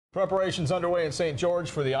Preparations underway in St.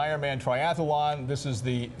 George for the Ironman Triathlon. This is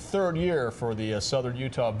the third year for the Southern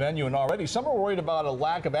Utah venue, and already some are worried about a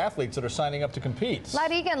lack of athletes that are signing up to compete.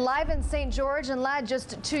 Lad, Egan live in St. George, and Lad,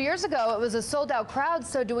 just 2 years ago it was a sold-out crowd,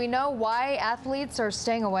 so do we know why athletes are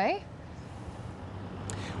staying away?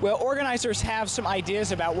 Well, organizers have some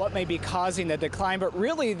ideas about what may be causing the decline, but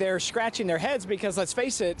really they're scratching their heads because, let's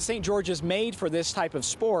face it, St. George is made for this type of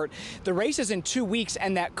sport. The race is in 2 weeks,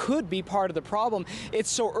 and that could be part of the problem. It's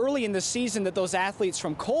so early in the season that those athletes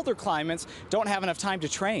from colder climates don't have enough time to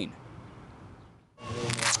train.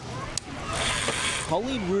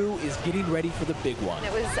 Colleen Rue is getting ready for the big one.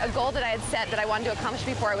 It was a goal that I had set that I wanted to accomplish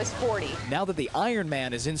before I was 40. Now that the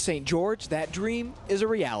Ironman is in St. George, that dream is a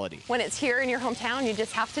reality. When it's here in your hometown, you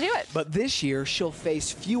just have to do it. But this year, she'll face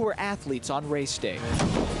fewer athletes on race day.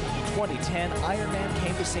 In 2010, Ironman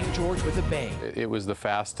came to St. George with a bang. It was the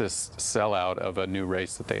fastest sellout of a new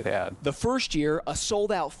race that they'd had. The first year, a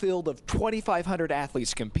sold-out field of 2,500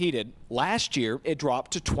 athletes competed. Last year, it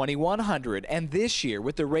dropped to 2,100. And this year,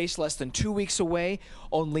 with the race less than 2 weeks away,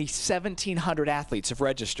 only 1,700 athletes have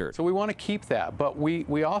registered. So we want to keep that, but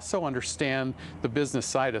we also understand the business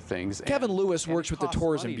side of things. Kevin Lewis works with the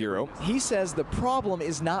Tourism Bureau. He says the problem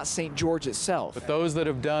is not St. George itself. But those that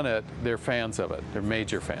have done it, they're fans of it. They're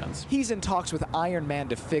major fans. He's in talks with Ironman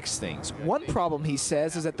to fix things. One problem, he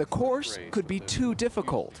says, is that the course could be too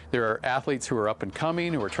difficult. There are athletes who are up and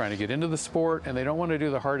coming, who are trying to get into the sport, and they don't want to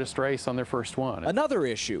do the hardest race on their first one. Another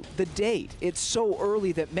issue, the date. It's so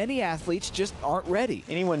early that many athletes just aren't ready.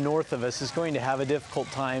 Anyone north of us is going to have a difficult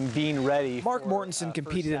time being ready. Mark Mortensen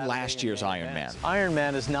competed in last year's Ironman.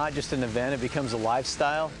 Ironman is not just an event, it becomes a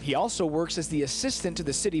lifestyle. He also works as the assistant to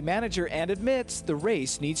the city manager and admits the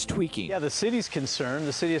race needs tweaking. Yeah, the city's concerned.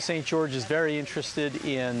 The city of St. George is very interested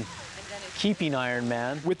in keeping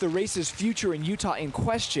Ironman. With the race's future in Utah in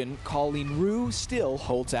question, Colleen Rue still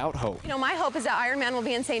holds out hope. You know, my hope is that Ironman will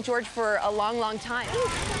be in St. George for a long, long time.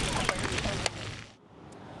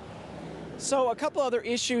 So a couple other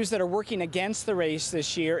issues that are working against the race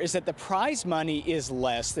this year is that the prize money is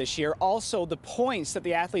less this year. Also, the points that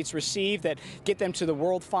the athletes receive that get them to the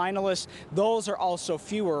world finalists, those are also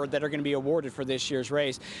fewer that are going to be awarded for this year's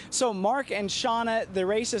race. So Mark and Shauna, the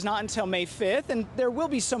race is not until May 5th, and there will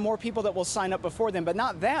be some more people that will sign up before then, but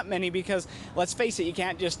not that many because, let's face it, you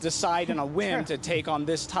can't just decide on a whim to take on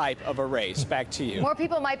this type of a race. Back to you. More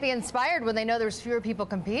people might be inspired when they know there's fewer people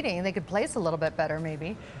competing. They could place a little bit better,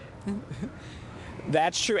 maybe.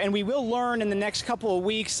 That's true, and we will learn in the next couple of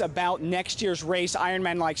weeks about next year's race.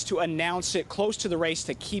 Ironman likes to announce it close to the race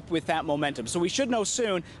to keep with that momentum, so we should know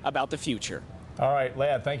soon about the future. All right,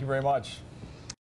 Lad, thank you very much.